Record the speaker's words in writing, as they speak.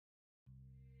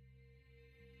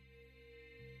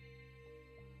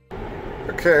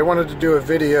Okay, I wanted to do a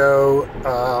video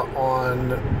on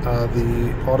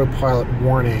the autopilot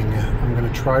warning. I'm going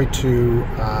to try to,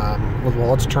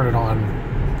 well, let's turn it on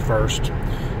first.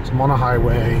 So I'm on a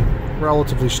highway,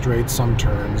 relatively straight, some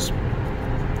turns.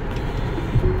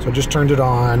 So I just turned it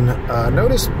on.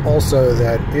 Notice also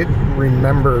that it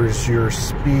remembers your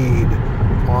speed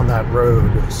on that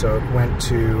road. So it went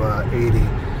to 80.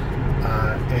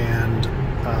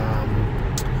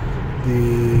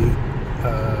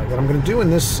 What I'm going to do in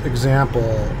this example,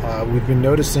 we've been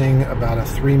noticing about a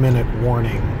 3-minute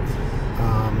warning.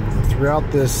 Throughout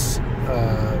this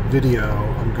video,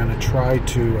 I'm going to try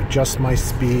to adjust my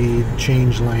speed,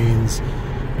 change lanes,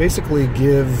 basically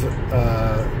give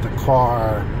the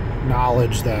car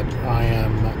knowledge that I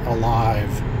am alive,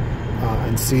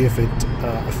 and see if it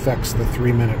affects the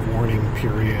 3-minute warning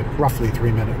period, roughly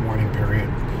 3-minute warning period.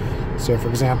 So for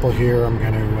example here, I'm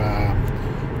going to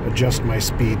adjust my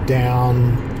speed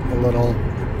down a little.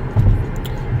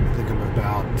 I think I'm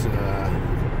about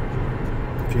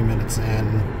a few minutes in,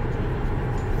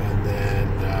 and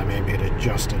then maybe it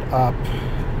adjusted up.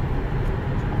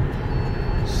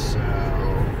 So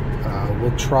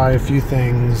we'll try a few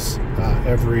things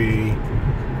every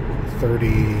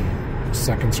 30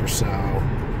 seconds or so,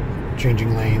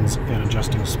 changing lanes and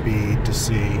adjusting speed to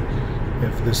see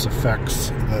if this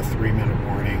affects the 3-minute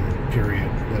warning period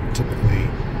that typically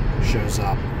shows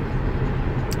up.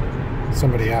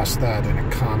 Somebody asked that in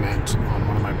a comment on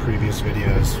one of my previous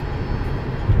videos.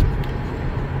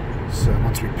 So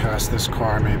once we pass this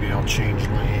car, maybe I'll change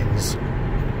lanes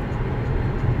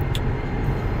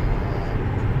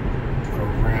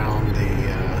around the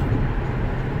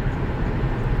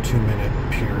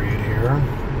 2-minute period here.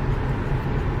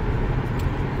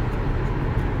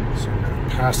 So I'm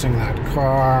passing that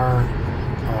car.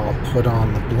 I'll put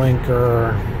on the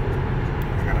blinker.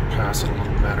 I gotta pass it a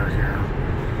little better here.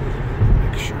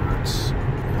 Make sure it's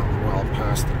well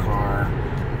past the car.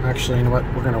 Actually, you know what?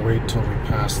 We're gonna wait till we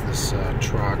pass this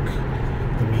truck.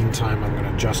 In the meantime, I'm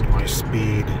gonna adjust my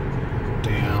speed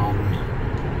down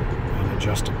and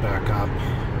adjust it back up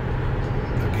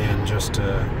again, just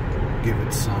to give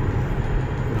it some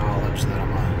knowledge that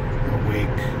I'm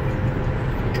awake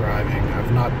and driving.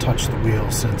 I've not touched the wheel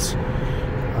since.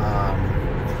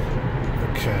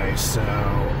 Okay, so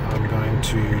I'm going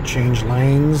to change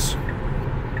lanes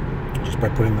just by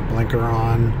putting the blinker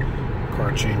on. The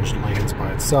car changed lanes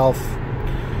by itself.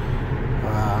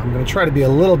 I'm going to try to be a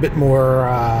little bit more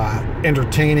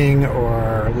entertaining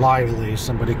or lively.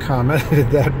 Somebody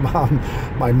commented that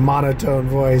my monotone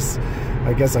voice,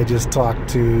 I guess I just talked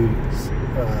too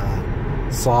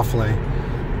softly.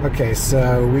 Okay,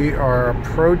 so we are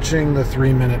approaching the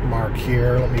 3-minute mark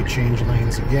here. Let me change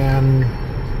lanes again.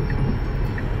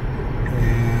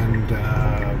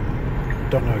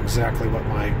 Don't know exactly what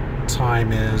my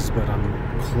time is, but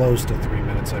I'm close to 3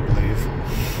 minutes, I believe.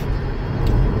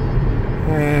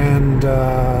 And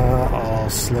I'll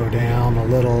slow down a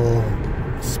little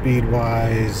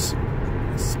speed-wise,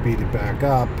 speed it back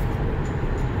up.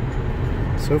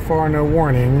 So far, no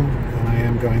warning, and I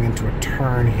am going into a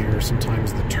turn here.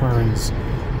 Sometimes the turns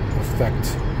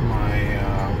affect my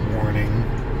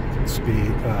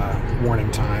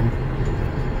warning time.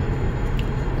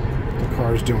 The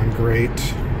car's doing great.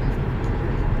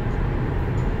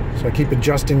 So I keep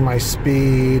adjusting my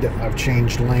speed. I've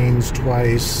changed lanes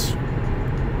twice.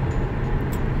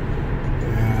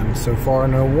 And so far,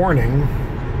 no warning.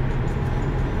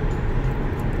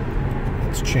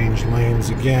 Let's change lanes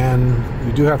again.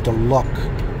 You do have to look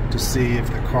to see if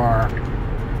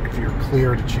if you're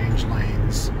clear to change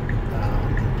lanes.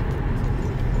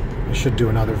 I should do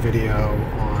another video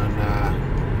on,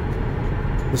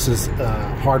 this is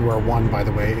Hardware 1, by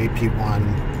the way, AP1.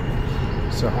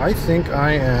 So I think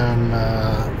I am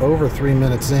over 3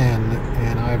 minutes in,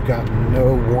 and I've gotten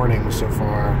no warning so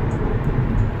far.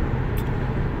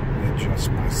 Let me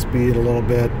adjust my speed a little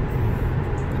bit.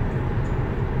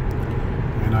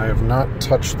 And I have not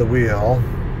touched the wheel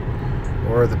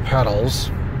or the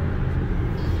pedals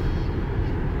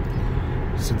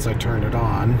since I turned it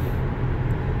on.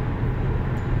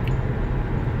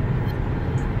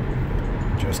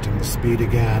 Adjusting the speed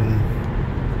again.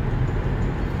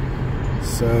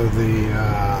 So the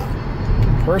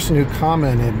person who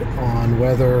commented on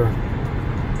whether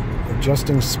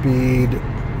adjusting speed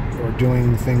or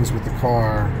doing things with the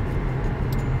car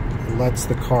lets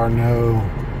the car know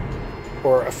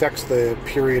or affects the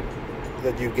period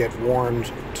that you get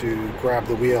warned to grab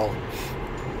the wheel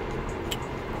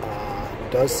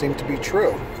does seem to be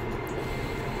true.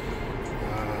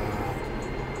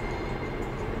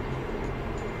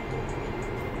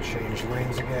 Change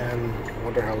lanes again.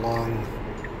 Wonder how long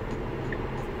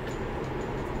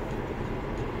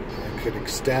could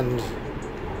extend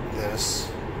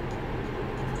this.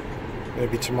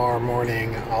 Maybe tomorrow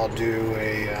morning I'll do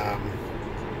a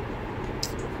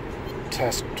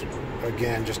test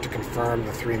again just to confirm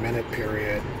the 3-minute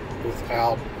period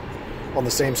without, on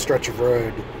the same stretch of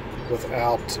road,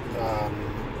 without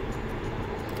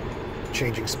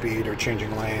changing speed or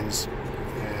changing lanes,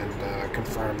 and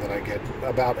confirm that I get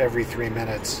about every 3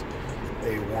 minutes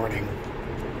a warning.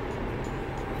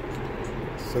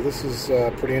 So this is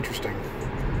pretty interesting.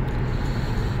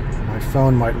 My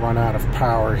phone might run out of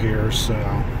power here, so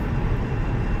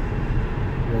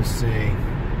we'll see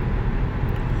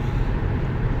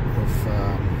if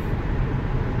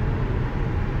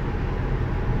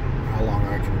how long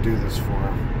I can do this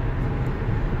for.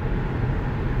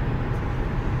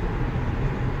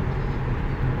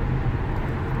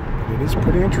 But it is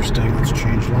pretty interesting. Let's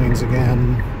change lanes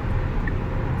again.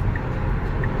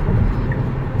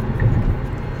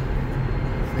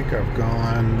 I think I've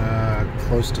gone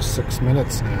close to 6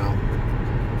 minutes now.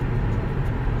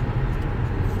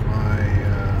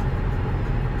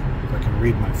 If I can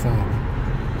read my phone.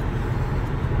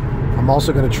 I'm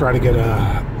also going to try to get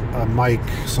a mic.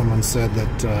 Someone said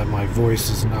that my voice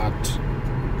is not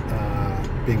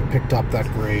being picked up that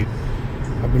great.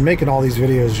 I've been making all these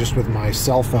videos just with my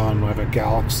cell phone. I have a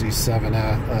Galaxy 7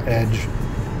 Edge,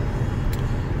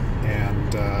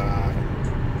 and I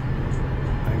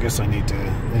guess I need to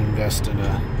invest in maybe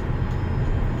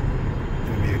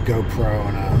a GoPro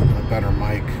and a better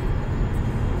mic.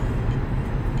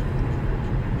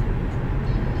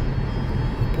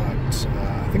 But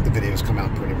I think the videos come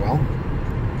out pretty well.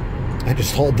 I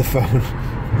just hold the phone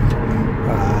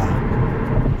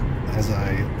as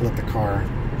I let the car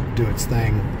do its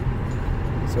thing.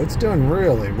 So it's doing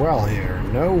really well here.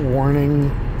 No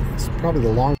warning. It's probably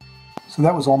the longest. So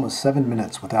that was almost 7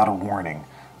 minutes without a warning,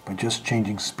 by just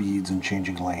changing speeds and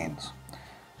changing lanes.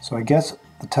 So I guess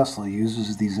the Tesla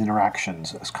uses these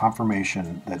interactions as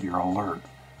confirmation that you're alert,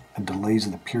 and delays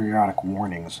the periodic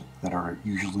warnings that are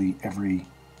usually every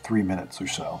 3 minutes or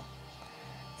so.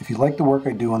 If you like the work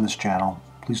I do on this channel,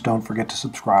 please don't forget to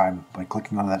subscribe by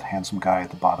clicking on that handsome guy at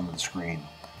the bottom of the screen.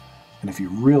 And if you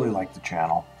really like the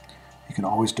channel, you can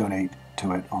always donate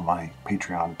to it on my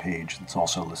Patreon page that's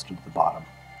also listed at the bottom.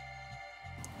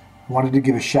 I wanted to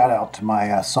give a shout out to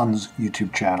my son's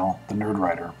YouTube channel, The Nerd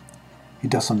Writer. He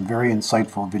does some very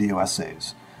insightful video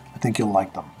essays. I think you'll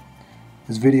like them.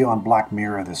 His video on Black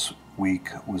Mirror this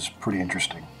week was pretty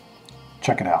interesting.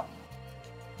 Check it out.